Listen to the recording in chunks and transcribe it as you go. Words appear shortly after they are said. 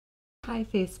Hi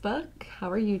Facebook,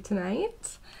 how are you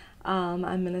tonight? I'm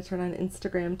going to turn on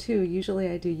Instagram too. Usually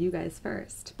I do you guys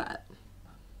first, but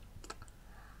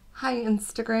hi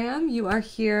Instagram, you are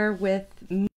here with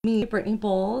me, Brittany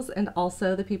Boles, and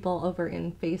also the people over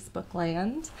in Facebook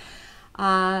land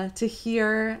to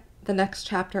hear the next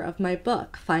chapter of my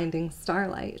book, Finding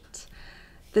Starlight.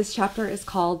 This chapter is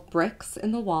called Bricks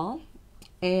in the Wall,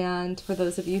 and for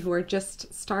those of you who are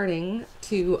just starting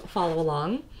to follow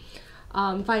along,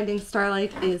 Finding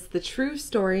Starlight is the true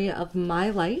story of my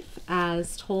life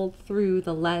as told through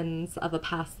the lens of a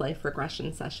past life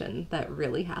regression session that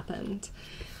really happened.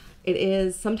 It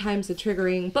is sometimes a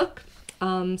triggering book,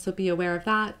 so be aware of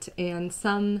that, and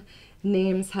some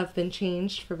names have been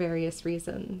changed for various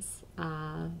reasons.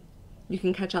 You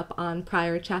can catch up on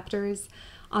prior chapters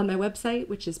on my website,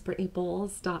 which is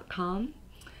brittanyboles.com.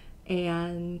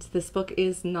 And this book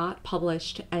is not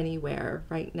published anywhere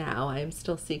right now. I am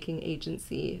still seeking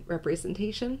agency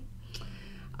representation,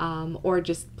 or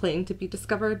just playing to be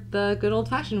discovered the good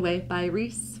old-fashioned way by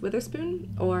Reese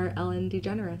Witherspoon or Ellen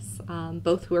DeGeneres,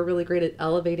 both who are really great at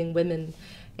elevating women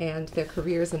and their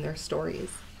careers and their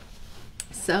stories.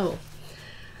 So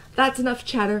that's enough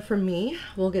chatter from me.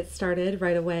 We'll get started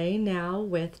right away now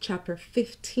with chapter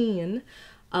 15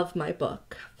 of my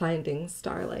book, Finding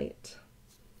Starlight.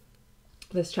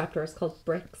 This chapter is called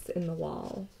Bricks in the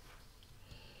Wall.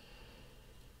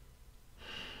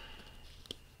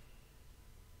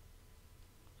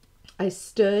 I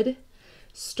stood,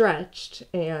 stretched,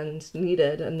 and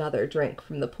needed another drink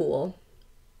from the pool.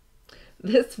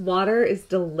 This water is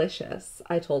delicious,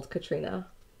 I told Katrina,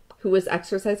 who was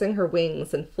exercising her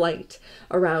wings in flight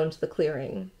around the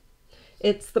clearing.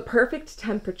 It's the perfect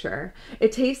temperature.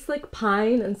 It tastes like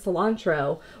pine and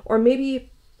cilantro, or maybe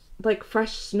like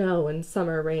fresh snow and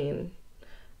summer rain.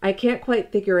 I can't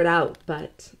quite figure it out,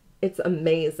 but it's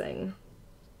amazing.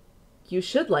 You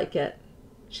should like it,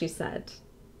 she said.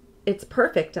 It's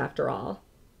perfect after all.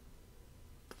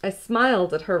 I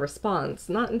smiled at her response,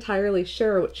 not entirely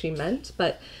sure what she meant,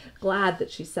 but glad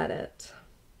that she said it.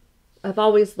 I've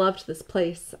always loved this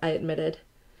place, I admitted,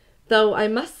 though I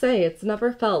must say it's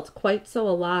never felt quite so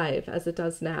alive as it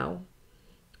does now.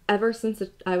 Ever since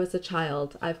I was a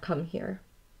child, I've come here.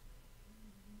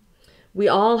 We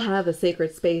all have a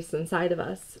sacred space inside of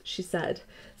us, she said,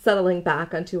 settling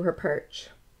back onto her perch.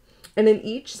 And in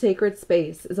each sacred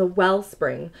space is a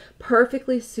wellspring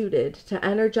perfectly suited to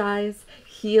energize,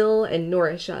 heal, and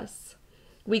nourish us.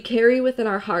 We carry within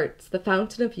our hearts the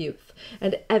fountain of youth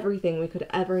and everything we could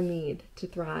ever need to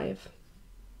thrive.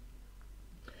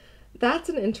 That's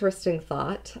an interesting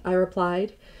thought, I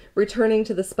replied, returning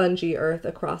to the spongy earth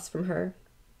across from her.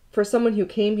 For someone who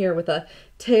came here with a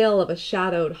tale of a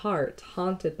shadowed heart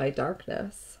haunted by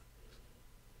darkness.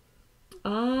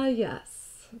 Ah,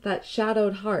 yes, that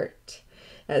shadowed heart,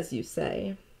 as you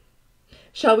say.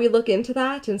 Shall we look into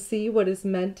that and see what is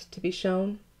meant to be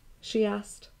shown? She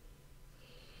asked.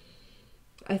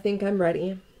 I think I'm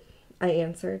ready, I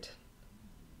answered.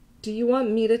 Do you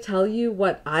want me to tell you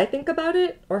what I think about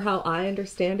it, or how I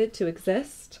understand it to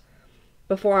exist,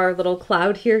 before our little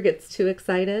cloud here gets too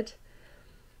excited?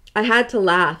 I had to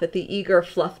laugh at the eager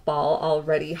fluff ball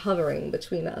already hovering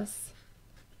between us.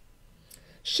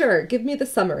 Sure, give me the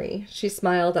summary. She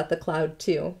smiled at the cloud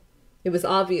too. It was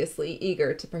obviously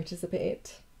eager to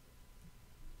participate.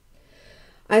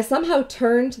 I somehow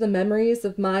turned the memories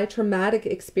of my traumatic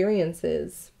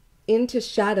experiences into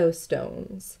shadow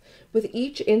stones, with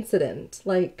each incident,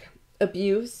 like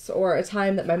abuse or a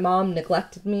time that my mom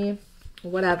neglected me,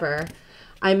 whatever,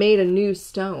 I made a new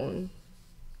stone.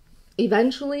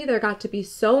 Eventually, there got to be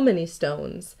so many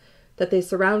stones that they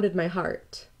surrounded my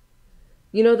heart.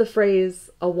 You know the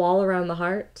phrase, a wall around the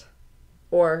heart?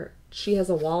 Or, she has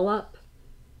a wall up?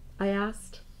 I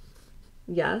asked.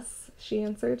 Yes, she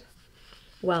answered.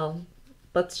 Well,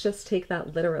 let's just take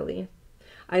that literally.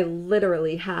 I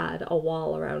literally had a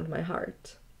wall around my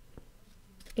heart.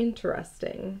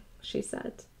 Interesting, she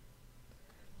said.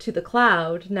 To the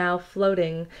cloud, now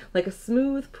floating like a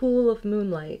smooth pool of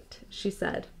moonlight, she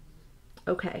said,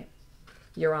 okay,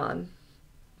 you're on.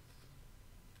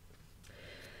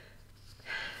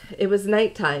 It was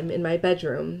nighttime in my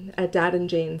bedroom at Dad and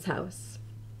Jane's house.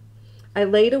 I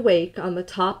laid awake on the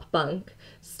top bunk,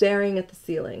 staring at the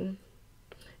ceiling.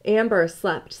 Amber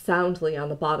slept soundly on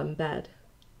the bottom bed.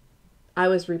 I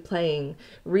was replaying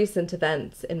recent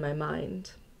events in my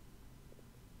mind.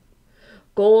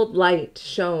 Gold light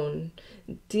shone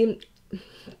dimly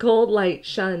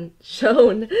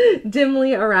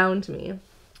around me,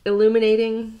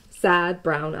 illuminating sad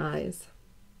brown eyes.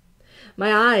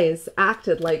 My eyes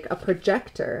acted like a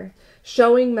projector,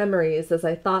 showing memories as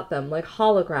I thought them like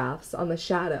holographs on the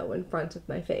shadow in front of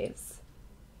my face.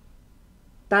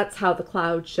 That's how the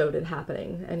cloud showed it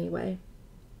happening, anyway.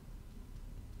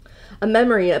 A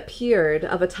memory appeared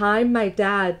of a time my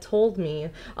dad told me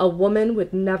a woman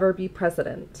would never be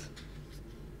president.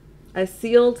 I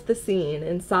sealed the scene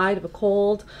inside of a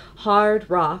cold, hard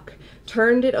rock,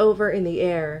 turned it over in the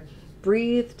air,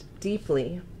 breathed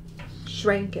deeply,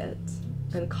 shrank it,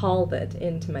 and called it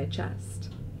into my chest.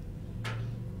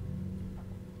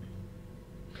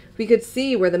 We could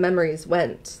see where the memories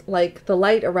went, like the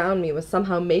light around me was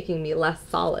somehow making me less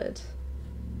solid.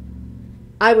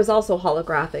 I was also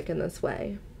holographic in this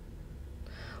way.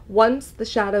 Once the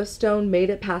shadow stone made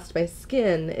it past my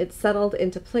skin, it settled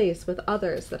into place with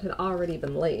others that had already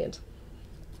been laid.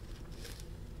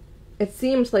 It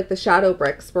seemed like the shadow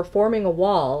bricks were forming a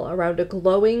wall around a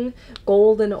glowing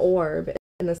golden orb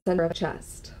in the center of the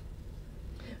chest.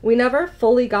 We never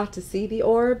fully got to see the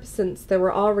orb since there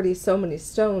were already so many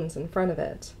stones in front of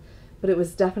it, but it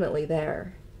was definitely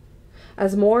there.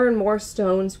 As more and more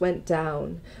stones went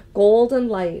down, golden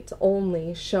light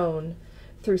only shone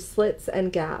through slits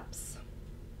and gaps,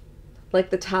 like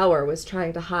the tower was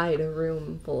trying to hide a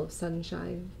room full of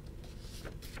sunshine.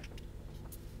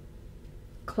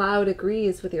 Cloud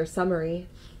agrees with your summary,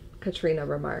 Katrina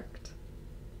remarked.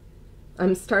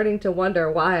 I'm starting to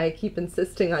wonder why I keep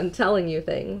insisting on telling you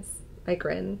things, I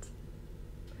grinned.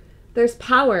 There's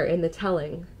power in the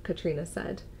telling, Katrina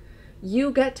said.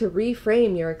 You get to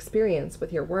reframe your experience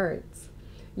with your words.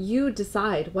 You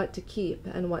decide what to keep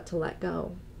and what to let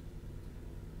go.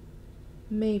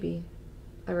 Maybe,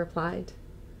 I replied.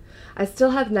 I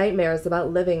still have nightmares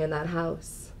about living in that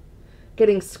house.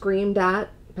 Getting screamed at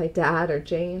by Dad or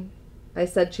Jane, I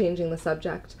said, changing the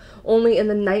subject. Only in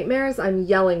the nightmares, I'm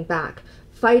yelling back,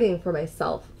 fighting for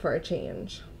myself for a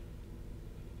change.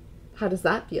 How does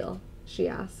that feel? She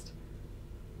asked.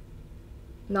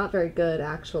 Not very good,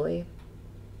 actually.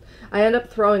 I end up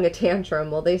throwing a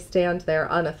tantrum while they stand there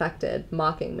unaffected,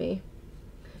 mocking me.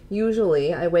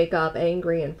 Usually, I wake up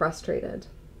angry and frustrated.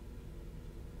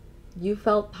 You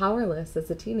felt powerless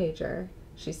as a teenager,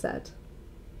 she said.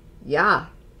 Yeah,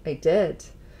 I did,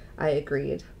 I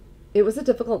agreed. It was a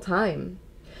difficult time.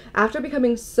 After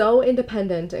becoming so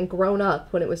independent and grown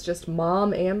up when it was just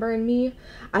Mom, Amber, and me,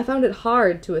 I found it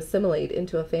hard to assimilate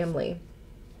into a family,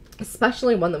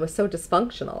 especially one that was so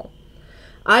dysfunctional.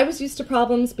 I was used to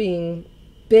problems being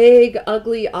big,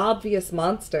 ugly, obvious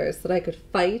monsters that I could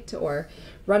fight or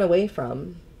run away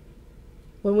from.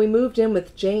 When we moved in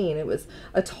with Jane, it was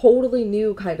a totally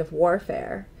new kind of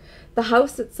warfare. The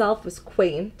house itself was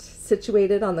quaint,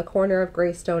 situated on the corner of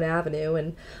Greystone Avenue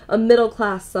in a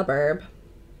middle-class suburb.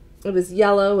 It was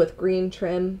yellow with green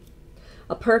trim,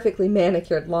 a perfectly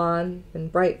manicured lawn,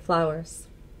 and bright flowers.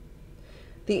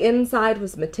 The inside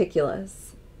was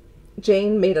meticulous.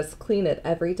 Jane made us clean it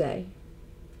every day.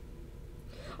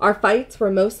 Our fights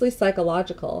were mostly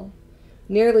psychological,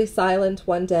 nearly silent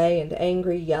one day and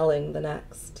angry yelling the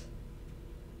next.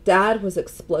 Dad was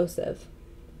explosive.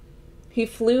 He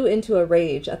flew into a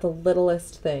rage at the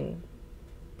littlest thing,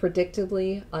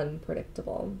 predictably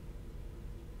unpredictable.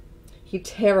 He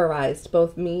terrorized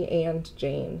both me and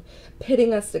Jane,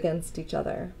 pitting us against each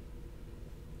other.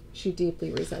 She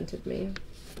deeply resented me.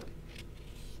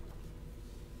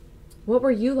 What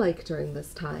were you like during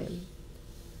this time?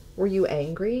 Were you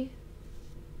angry?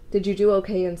 Did you do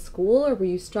okay in school, or were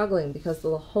you struggling because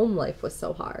the home life was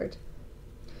so hard?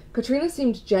 Katrina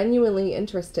seemed genuinely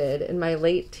interested in my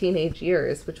late teenage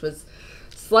years, which was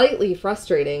slightly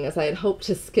frustrating as I had hoped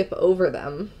to skip over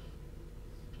them.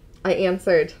 I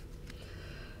answered,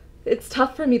 It's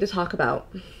tough for me to talk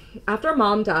about. After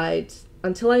Mom died,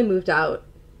 until I moved out,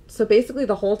 so basically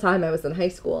the whole time I was in high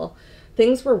school,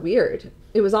 things were weird.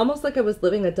 It was almost like I was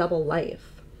living a double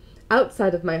life.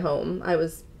 Outside of my home, I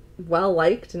was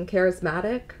well-liked and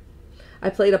charismatic. I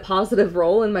played a positive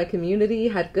role in my community,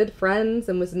 had good friends,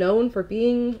 and was known for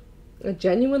being a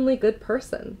genuinely good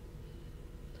person.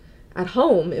 At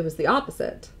home, it was the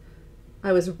opposite.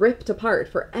 I was ripped apart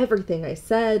for everything I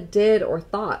said, did, or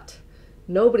thought.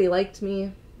 Nobody liked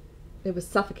me. It was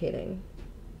suffocating.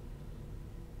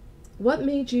 What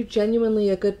made you genuinely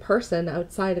a good person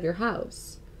outside of your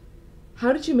house?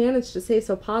 How did you manage to stay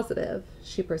so positive?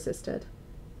 She persisted.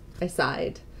 I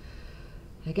sighed.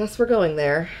 I guess we're going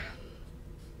there.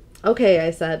 Okay, I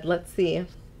said, let's see.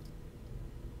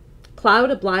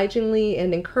 Cloud obligingly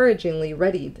and encouragingly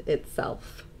readied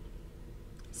itself.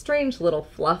 Strange little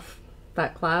fluff,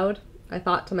 that cloud, I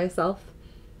thought to myself.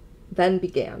 Then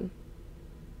began.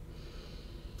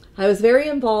 I was very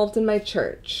involved in my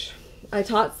church. I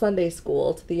taught Sunday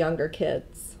school to the younger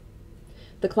kids.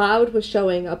 The cloud was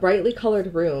showing a brightly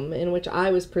colored room in which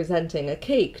I was presenting a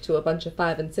cake to a bunch of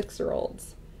 5- and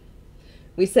 6-year-olds.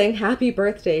 We sang happy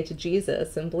birthday to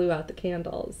Jesus and blew out the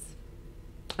candles.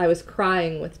 I was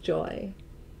crying with joy.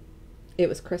 It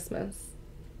was Christmas.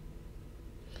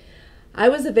 I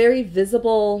was a very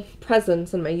visible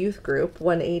presence in my youth group,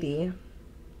 180.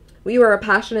 We were a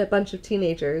passionate bunch of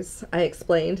teenagers, I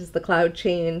explained as the cloud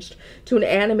changed to an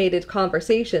animated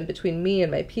conversation between me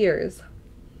and my peers.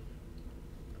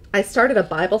 I started a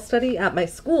Bible study at my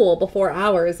school before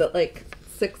hours at like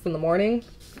 6 in the morning.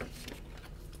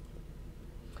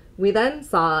 We then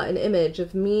saw an image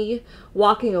of me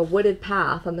walking a wooded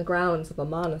path on the grounds of a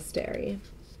monastery.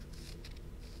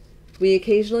 We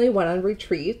occasionally went on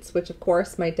retreats, which of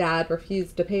course my dad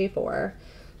refused to pay for,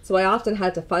 so I often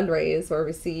had to fundraise or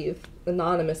receive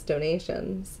anonymous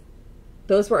donations.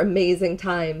 Those were amazing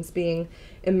times, being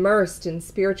immersed in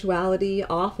spirituality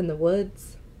off in the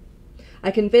woods. I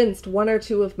convinced 1 or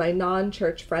 2 of my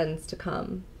non-church friends to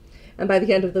come, and by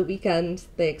the end of the weekend,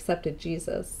 they accepted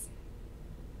Jesus.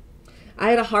 I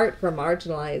had a heart for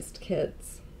marginalized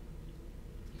kids.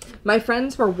 My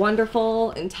friends were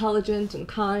wonderful, intelligent, and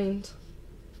kind,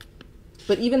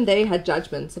 but even they had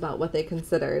judgments about what they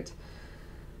considered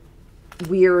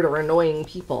weird or annoying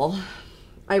people.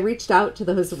 I reached out to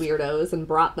those weirdos and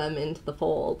brought them into the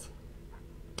fold.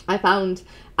 I found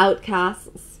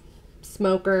outcasts,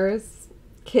 smokers,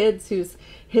 kids whose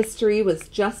history was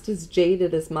just as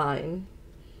jaded as mine,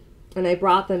 and I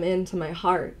brought them into my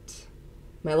heart,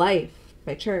 my life,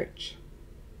 my church.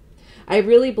 I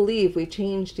really believe we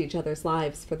changed each other's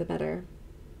lives for the better.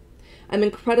 I'm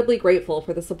incredibly grateful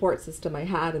for the support system I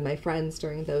had and my friends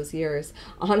during those years.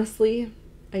 Honestly,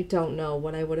 I don't know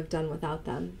what I would have done without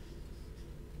them.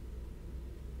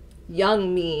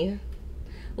 Young me,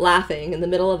 laughing in the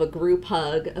middle of a group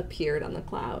hug, appeared on the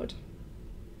cloud.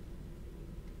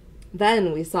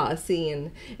 Then we saw a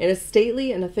scene in a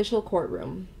stately and official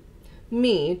courtroom.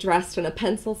 Me, dressed in a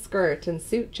pencil skirt and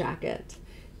suit jacket,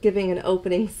 giving an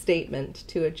opening statement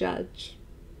to a judge.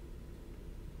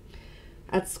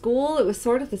 At school, it was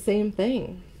sort of the same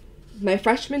thing. My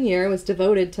freshman year was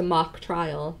devoted to mock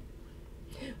trial.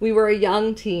 We were a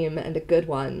young team and a good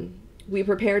one. We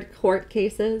prepared court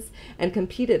cases and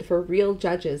competed for real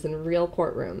judges in real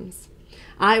courtrooms.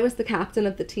 I was the captain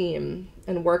of the team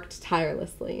and worked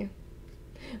tirelessly.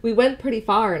 We went pretty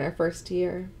far in our first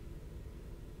year.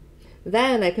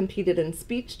 Then I competed in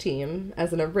speech team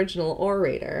as an original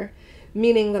orator,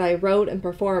 meaning that I wrote and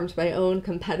performed my own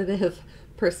competitive,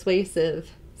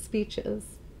 persuasive speeches.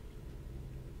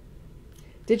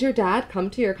 Did your dad come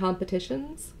to your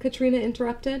competitions? Katrina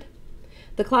interrupted.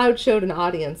 The cloud showed an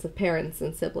audience of parents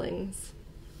and siblings.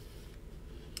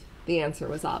 The answer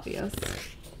was obvious.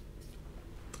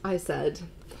 I said,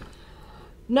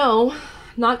 no,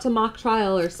 not to mock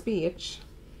trial or speech.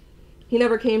 He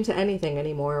never came to anything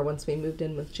anymore once we moved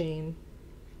in with Jane.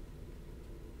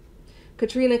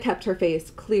 Katrina kept her face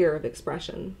clear of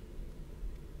expression.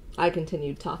 I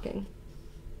continued talking.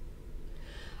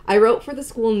 I wrote for the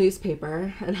school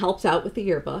newspaper and helped out with the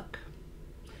yearbook.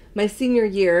 My senior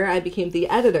year, I became the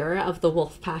editor of the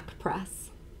Wolfpack Press.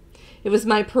 It was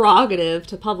my prerogative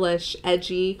to publish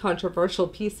edgy, controversial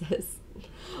pieces.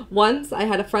 Once, I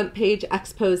had a front-page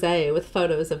expose with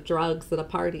photos of drugs at a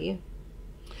party.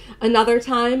 Another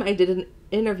time, I did an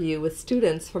interview with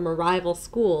students from a rival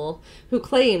school who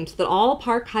claimed that all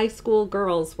Park High School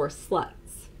girls were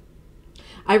sluts.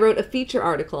 I wrote a feature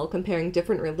article comparing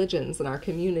different religions in our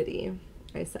community,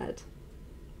 I said.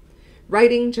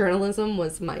 Writing journalism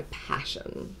was my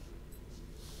passion.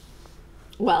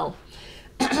 Well,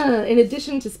 in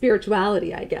addition to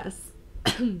spirituality, I guess.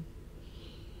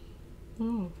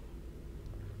 Oh,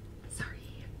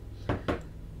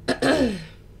 sorry.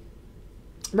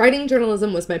 Writing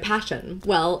journalism was my passion.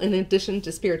 Well, in addition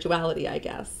to spirituality, I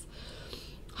guess.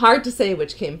 Hard to say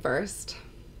which came first.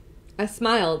 I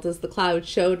smiled as the cloud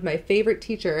showed my favorite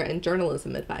teacher and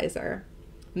journalism advisor,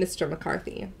 Mr.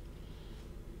 McCarthy.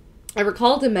 I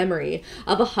recalled a memory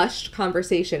of a hushed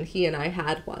conversation he and I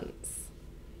had once,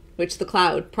 which the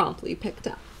cloud promptly picked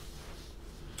up.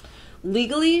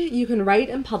 Legally, you can write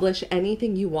and publish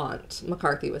anything you want,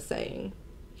 McCarthy was saying.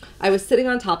 I was sitting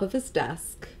on top of his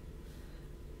desk,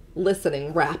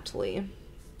 listening raptly.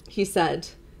 He said,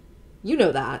 "You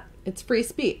know that. It's free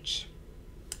speech."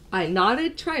 I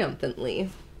nodded triumphantly.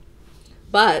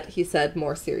 But, he said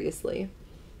more seriously,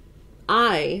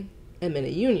 I am in a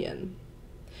union,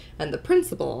 and the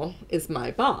principal is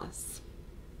my boss.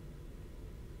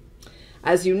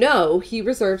 As you know, he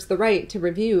reserves the right to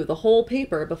review the whole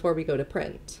paper before we go to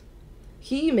print.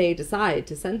 He may decide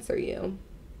to censor you.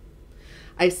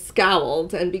 I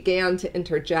scowled and began to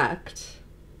interject,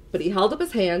 but he held up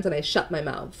his hand and I shut my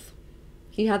mouth.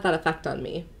 He had that effect on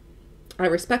me. I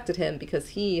respected him because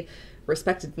he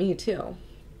respected me too.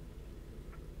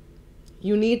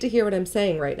 You need to hear what I'm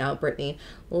saying right now, Brittany.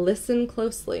 Listen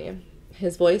closely.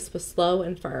 His voice was slow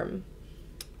and firm.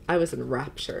 I was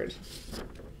enraptured.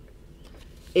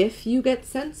 If you get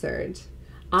censored,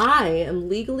 I am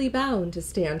legally bound to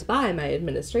stand by my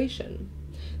administration.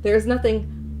 There is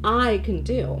nothing I can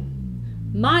do.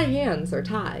 My hands are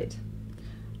tied.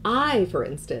 I, for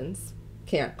instance,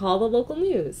 can't call the local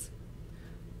news.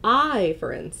 I,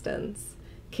 for instance,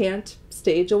 can't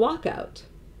stage a walkout.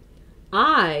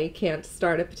 I can't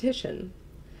start a petition.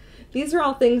 These are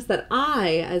all things that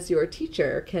I, as your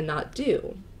teacher, cannot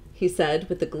do, he said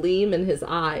with a gleam in his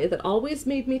eye that always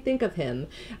made me think of him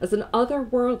as an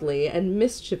otherworldly and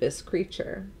mischievous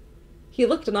creature. He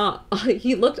looked a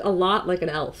lot like an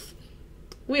elf.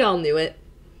 We all knew it.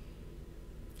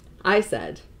 I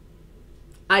said,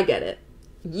 I get it.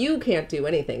 You can't do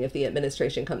anything if the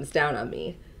administration comes down on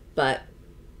me, but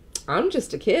I'm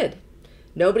just a kid.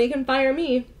 Nobody can fire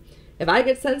me. If I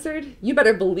get censored, you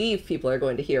better believe people are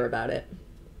going to hear about it.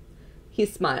 He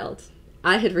smiled.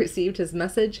 I had received his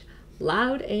message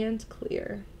loud and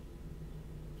clear.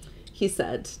 He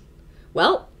said,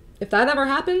 well, if that ever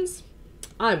happens,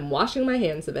 I'm washing my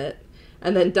hands of it,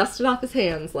 and then dusted off his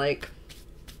hands like,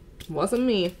 wasn't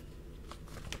me.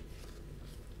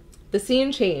 The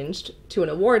scene changed to an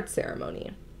award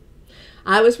ceremony.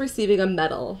 I was receiving a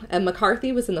medal, and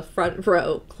McCarthy was in the front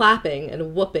row, clapping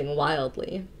and whooping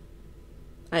wildly.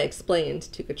 I explained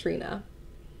to Katrina.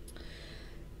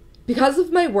 Because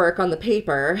of my work on the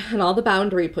paper and all the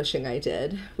boundary pushing I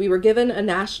did, we were given a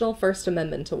National First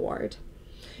Amendment Award.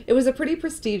 It was pretty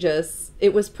prestigious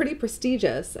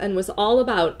and was all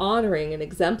about honoring and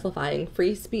exemplifying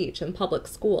free speech in public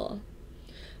school.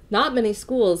 Not many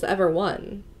schools ever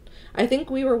won. I think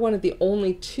we were one of the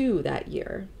only 2 that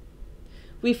year.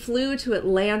 We flew to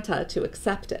Atlanta to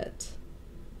accept it.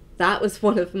 That was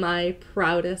one of my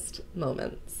proudest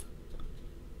moments.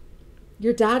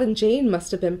 Your dad and Jane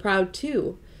must have been proud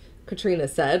too, Katrina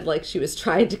said, like she was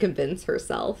trying to convince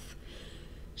herself.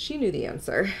 She knew the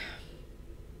answer.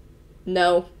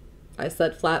 No, I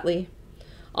said flatly.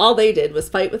 All they did was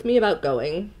fight with me about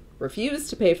going, refuse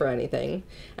to pay for anything,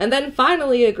 and then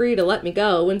finally agree to let me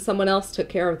go when someone else took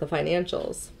care of the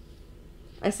financials.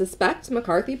 I suspect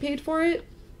McCarthy paid for it,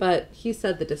 but he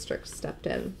said the district stepped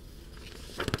in.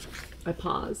 I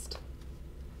paused.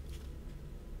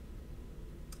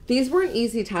 These weren't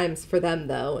easy times for them,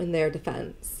 though, in their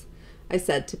defense, I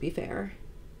said to be fair.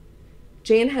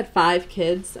 Jane had 5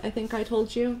 kids, I think I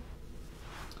told you.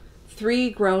 3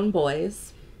 grown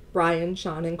boys, Brian,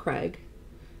 Sean, and Craig,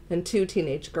 and 2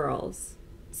 teenage girls,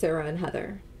 Sarah and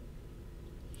Heather.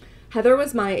 Heather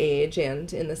was my age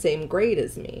and in the same grade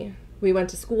as me. We went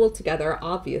to school together,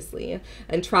 obviously,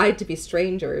 and tried to be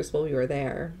strangers while we were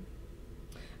there.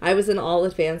 I was in all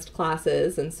advanced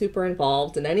classes and super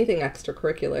involved in anything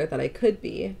extracurricular that I could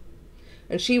be,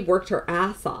 and she worked her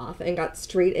ass off and got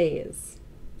straight A's.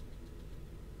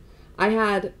 I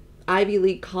had Ivy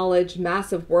League college,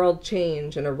 massive world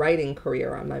change, and a writing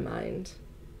career on my mind.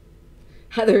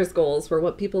 Heather's goals were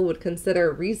what people would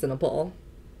consider reasonable.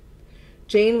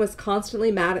 Jane was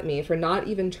constantly mad at me for not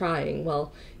even trying,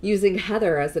 while using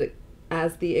Heather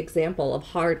as the example of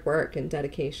hard work and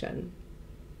dedication.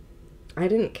 I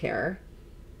didn't care.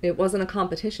 It wasn't a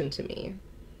competition to me.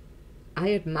 I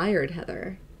admired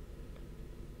Heather.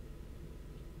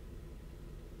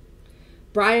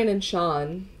 Brian and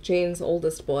Sean, Jane's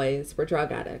oldest boys, were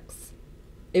drug addicts.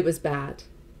 It was bad.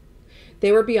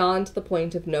 They were beyond the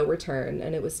point of no return,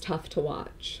 and it was tough to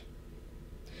watch.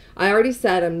 I already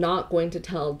said I'm not going to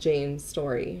tell Jane's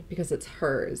story because it's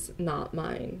hers, not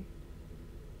mine.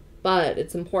 But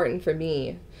it's important for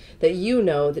me that you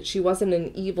know that she wasn't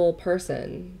an evil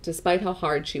person, despite how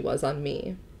hard she was on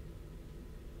me.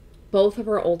 Both of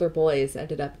her older boys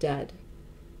ended up dead.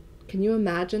 Can you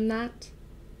imagine that?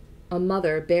 A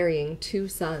mother burying 2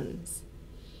 sons.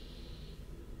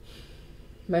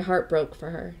 My heart broke for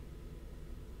her.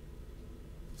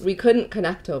 We couldn't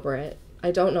connect over it. I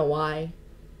don't know why.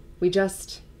 We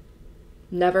just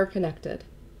never connected.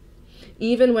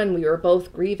 Even when we were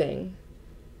both grieving.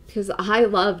 Because I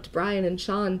loved Brian and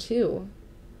Sean too.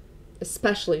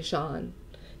 Especially Sean.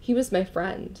 He was my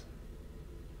friend.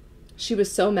 She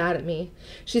was so mad at me.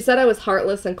 She said I was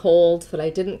heartless and cold, that I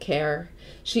didn't care.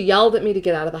 She yelled at me to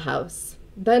get out of the house.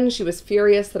 Then she was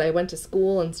furious that I went to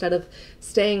school instead of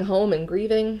staying home and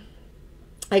grieving.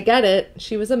 I get it.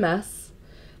 She was a mess.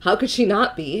 How could she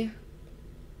not be?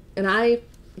 And I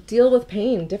deal with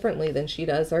pain differently than she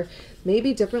does, or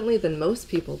maybe differently than most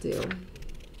people do.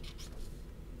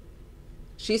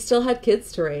 She still had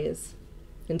kids to raise,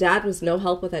 and Dad was no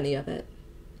help with any of it.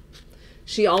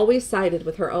 She always sided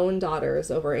with her own daughters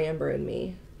over Amber and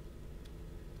me.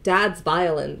 Dad's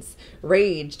violence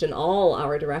raged in all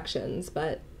our directions,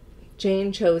 but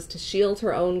Jane chose to shield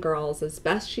her own girls as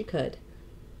best she could,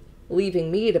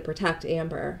 leaving me to protect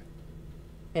Amber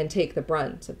and take the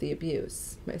brunt of the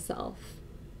abuse myself.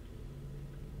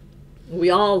 We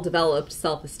all developed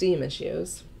self-esteem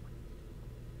issues.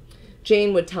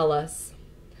 Jane would tell us,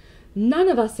 "None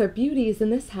of us are beauties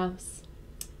in this house.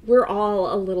 We're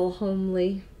all a little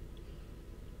homely."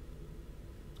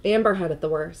 Amber had it the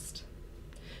worst.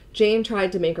 Jane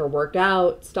tried to make her work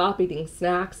out, stop eating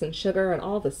snacks and sugar and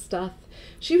all this stuff.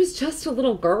 She was just a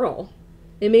little girl.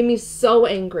 It made me so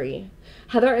angry.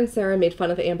 Heather and Sarah made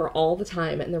fun of Amber all the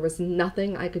time, and there was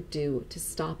nothing I could do to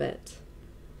stop it.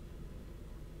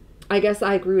 I guess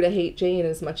I grew to hate Jane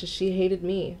as much as she hated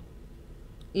me.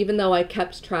 Even though I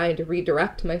kept trying to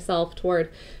redirect myself toward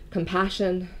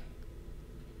compassion,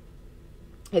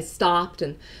 I stopped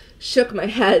and shook my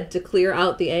head to clear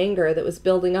out the anger that was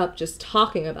building up just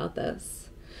talking about this.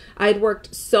 I had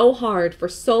worked so hard for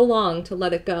so long to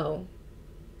let it go,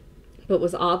 but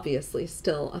was obviously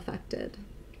still affected.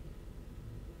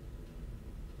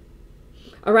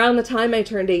 Around the time I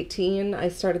turned 18, I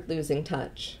started losing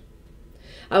touch.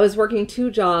 I was working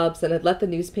 2 jobs and had let the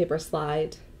newspaper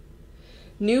slide.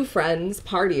 New friends,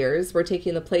 partiers, were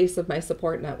taking the place of my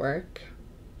support network.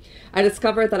 I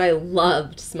discovered that I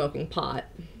loved smoking pot.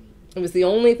 It was the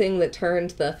only thing that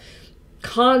turned the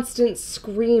constant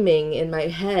screaming in my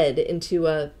head into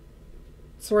a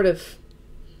sort of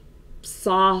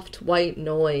soft white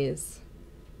noise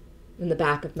in the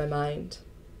back of my mind.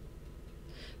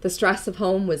 The stress of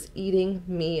home was eating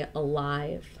me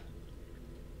alive.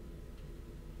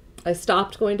 I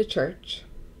stopped going to church.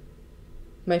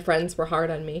 My friends were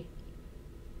hard on me.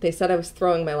 They said I was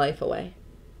throwing my life away.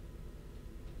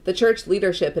 The church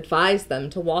leadership advised them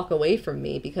to walk away from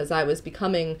me because I was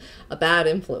becoming a bad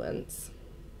influence.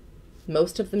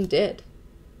 Most of them did.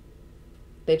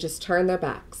 They just turned their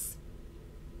backs.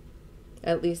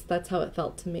 At least that's how it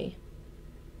felt to me.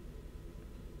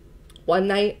 One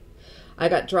night, I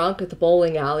got drunk at the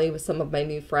bowling alley with some of my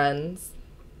new friends.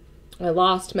 I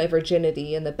lost my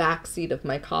virginity in the back seat of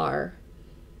my car.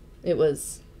 It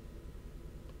was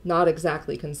not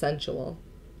exactly consensual.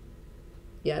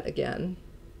 Yet again.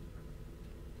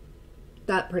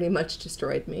 That pretty much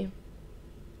destroyed me.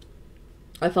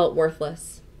 I felt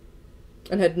worthless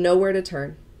and had nowhere to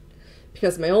turn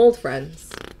because my old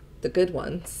friends, the good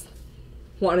ones,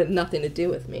 wanted nothing to do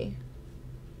with me.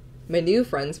 My new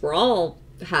friends were all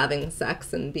having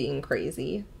sex and being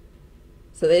crazy,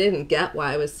 so they didn't get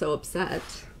why I was so upset.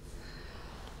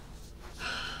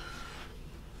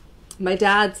 My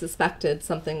dad suspected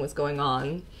something was going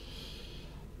on.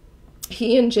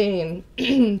 He and Jane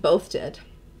both did.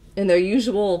 In their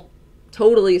usual,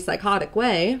 totally psychotic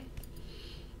way,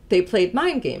 they played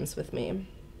mind games with me.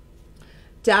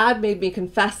 Dad made me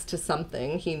confess to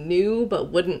something he knew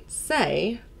but wouldn't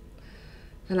say,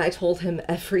 and I told him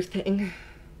everything.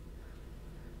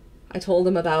 I told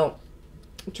him about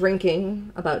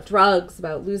drinking, about drugs,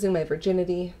 about losing my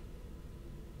virginity.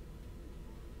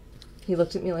 He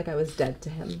looked at me like I was dead to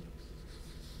him.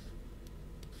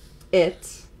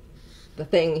 It, the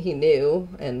thing he knew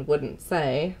and wouldn't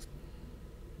say,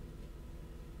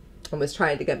 and was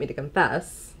trying to get me to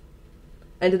confess,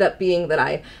 ended up being that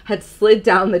I had slid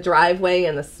down the driveway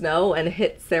in the snow and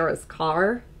hit Sarah's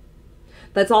car.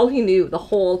 That's all he knew the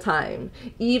whole time,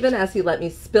 even as he let me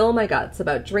spill my guts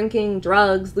about drinking,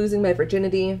 drugs, losing my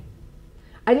virginity.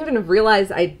 I didn't even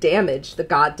realize I damaged the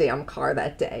goddamn car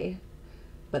that day.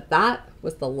 But that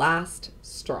was the last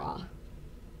straw.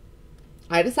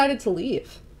 I decided to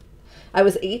leave. I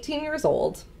was 18 years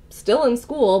old, still in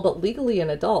school, but legally an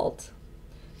adult.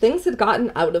 Things had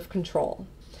gotten out of control.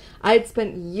 I had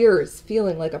spent years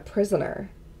feeling like a prisoner.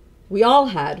 We all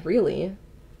had, really.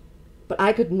 But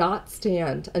I could not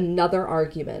stand another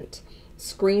argument,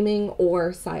 screaming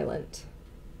or silent.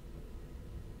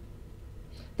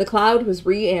 The cloud was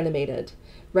reanimated,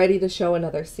 ready to show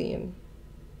another scene.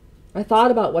 I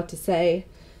thought about what to say,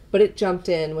 but it jumped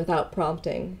in without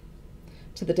prompting,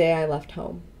 to the day I left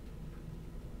home.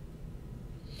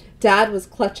 Dad was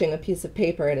clutching a piece of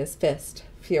paper in his fist,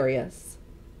 furious.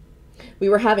 We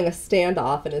were having a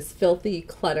standoff in his filthy,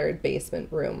 cluttered basement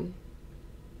room.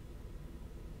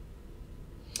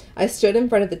 I stood in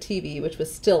front of the TV, which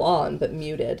was still on, but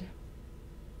muted.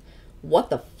 "What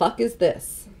the fuck is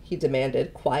this?" he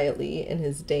demanded quietly in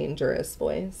his dangerous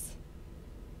voice.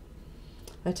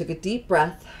 I took a deep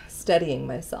breath, steadying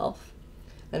myself,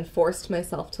 and forced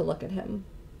myself to look at him.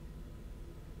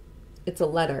 It's a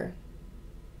letter.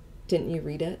 Didn't you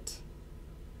read it?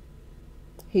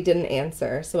 He didn't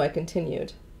answer, so I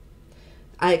continued.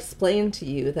 I explained to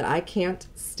you that I can't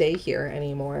stay here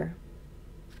anymore.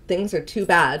 Things are too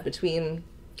bad between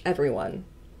everyone.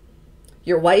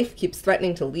 Your wife keeps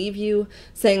threatening to leave you,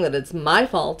 saying that it's my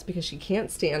fault because she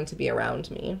can't stand to be around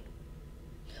me.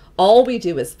 All we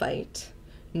do is fight.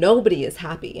 Nobody is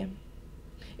happy.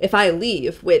 If I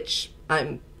leave, which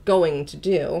I'm going to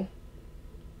do,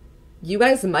 you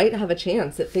guys might have a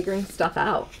chance at figuring stuff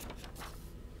out.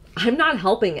 I'm not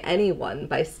helping anyone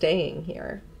by staying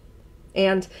here.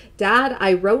 And, Dad,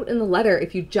 I wrote in the letter,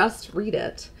 if you just read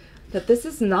it, that this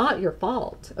is not your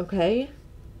fault, okay?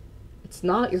 It's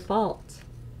not your fault.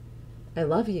 I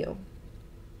love you.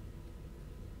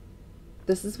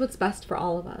 This is what's best for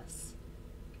all of us.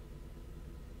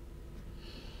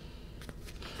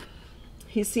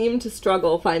 He seemed to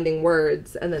struggle finding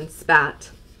words and then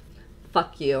spat.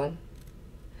 Fuck you.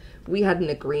 We had an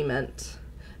agreement,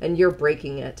 and you're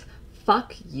breaking it.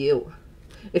 Fuck you.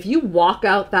 If you walk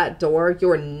out that door,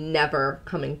 you're never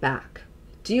coming back.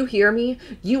 Do you hear me?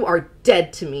 You are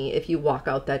dead to me if you walk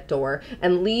out that door,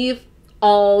 and leave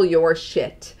all your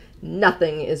shit.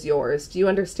 Nothing is yours. Do you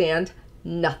understand?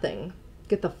 Nothing.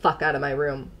 Get the fuck out of my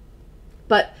room.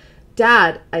 But,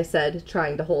 Dad, I said,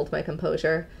 trying to hold my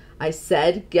composure. I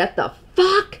said, get the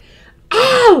fuck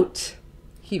out!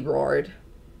 He roared.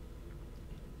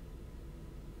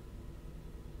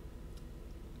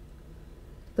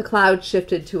 The cloud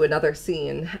shifted to another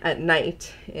scene at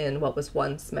night in what was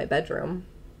once my bedroom.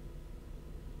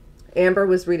 Amber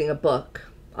was reading a book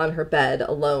on her bed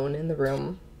alone in the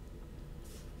room.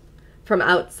 From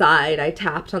outside, I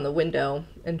tapped on the window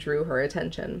and drew her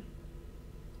attention.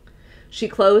 She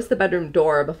closed the bedroom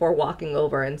door before walking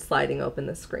over and sliding open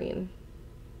the screen.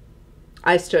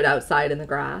 I stood outside in the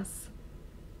grass.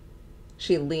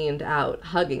 She leaned out,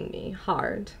 hugging me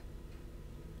hard.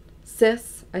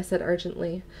 Sis, I said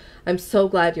urgently, I'm so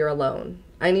glad you're alone.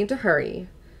 I need to hurry.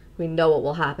 We know what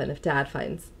will happen if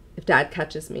Dad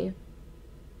catches me.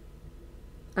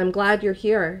 I'm glad you're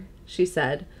here, she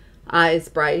said, eyes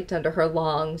bright under her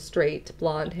long, straight,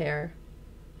 blonde hair.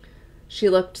 She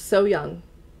looked so young,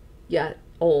 yet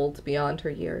old beyond her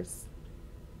years.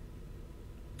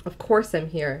 Of course I'm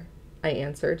here, I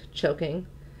answered, choking.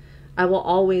 I will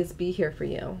always be here for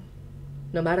you,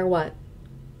 no matter what.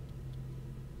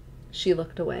 She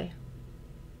looked away.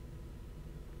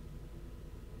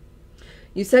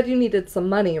 You said you needed some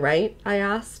money, right? I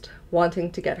asked, wanting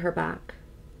to get her back.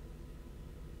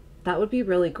 That would be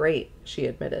really great, she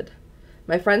admitted.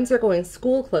 My friends are going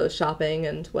school clothes shopping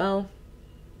and, well,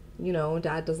 you know,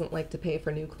 Dad doesn't like to pay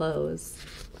for new clothes.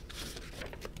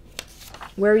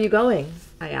 Where are you going?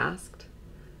 I asked.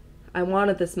 I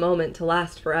wanted this moment to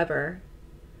last forever,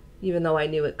 even though I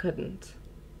knew it couldn't.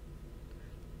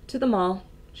 To the mall,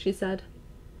 she said.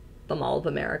 The Mall of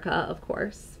America, of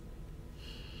course.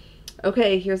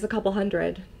 Okay, here's a couple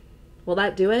 $100. Will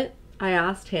that do it? I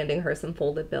asked, handing her some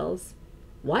folded bills.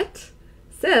 What?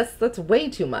 Sis, that's way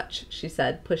too much, she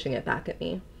said, pushing it back at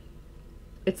me.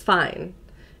 It's fine.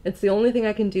 It's the only thing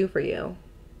I can do for you,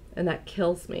 and that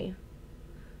kills me.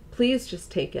 Please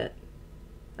just take it.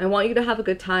 I want you to have a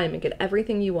good time and get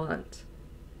everything you want.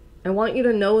 I want you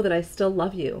to know that I still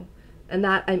love you, and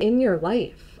that I'm in your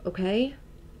life, okay?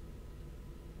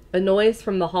 A noise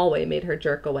from the hallway made her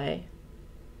jerk away.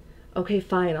 Okay,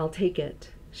 fine, I'll take it,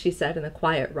 she said in a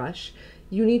quiet rush.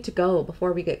 You need to go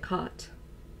before we get caught.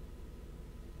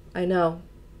 I know,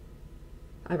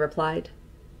 I replied,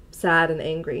 sad and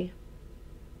angry.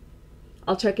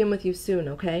 I'll check in with you soon,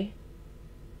 okay?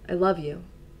 I love you.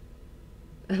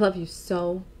 I love you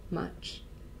so much.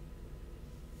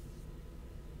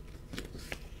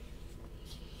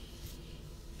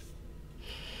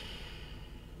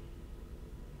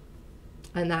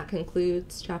 And that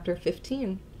concludes chapter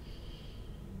 15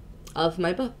 of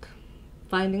my book,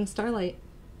 Finding Starlight,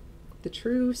 the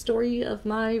true story of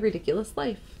my ridiculous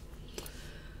life.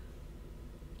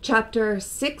 Chapter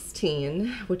 16,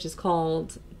 which is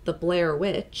called The Blair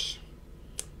Witch,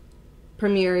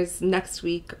 premieres next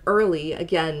week early,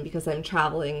 again, because I'm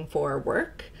traveling for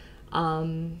work.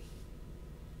 I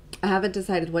haven't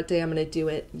decided what day I'm going to do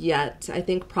it yet. I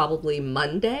think probably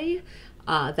Monday,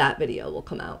 that video will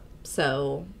come out.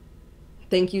 So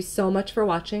thank you so much for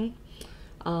watching.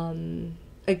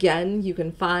 Again, you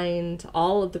can find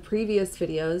all of the previous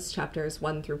videos, chapters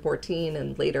 1 through 14,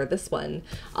 and later this one,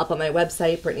 up on my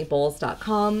website,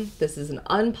 brittanyboles.com. This is an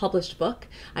unpublished book.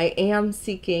 I am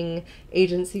seeking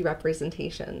agency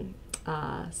representation.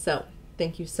 So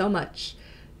Thank you so much.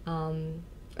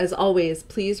 As always,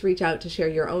 please reach out to share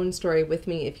your own story with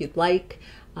me if you'd like.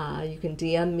 You can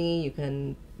DM me, you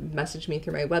can message me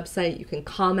through my website, you can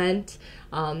comment.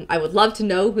 I would love to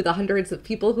know who the hundreds of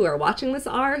people who are watching this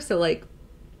are, so like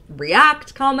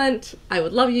react, comment. I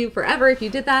would love you forever if you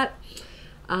did that.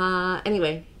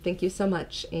 Anyway, thank you so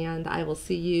much, and I will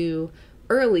see you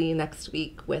early next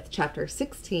week with chapter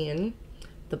 16,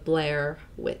 The Blair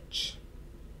Witch.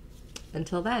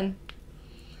 Until then.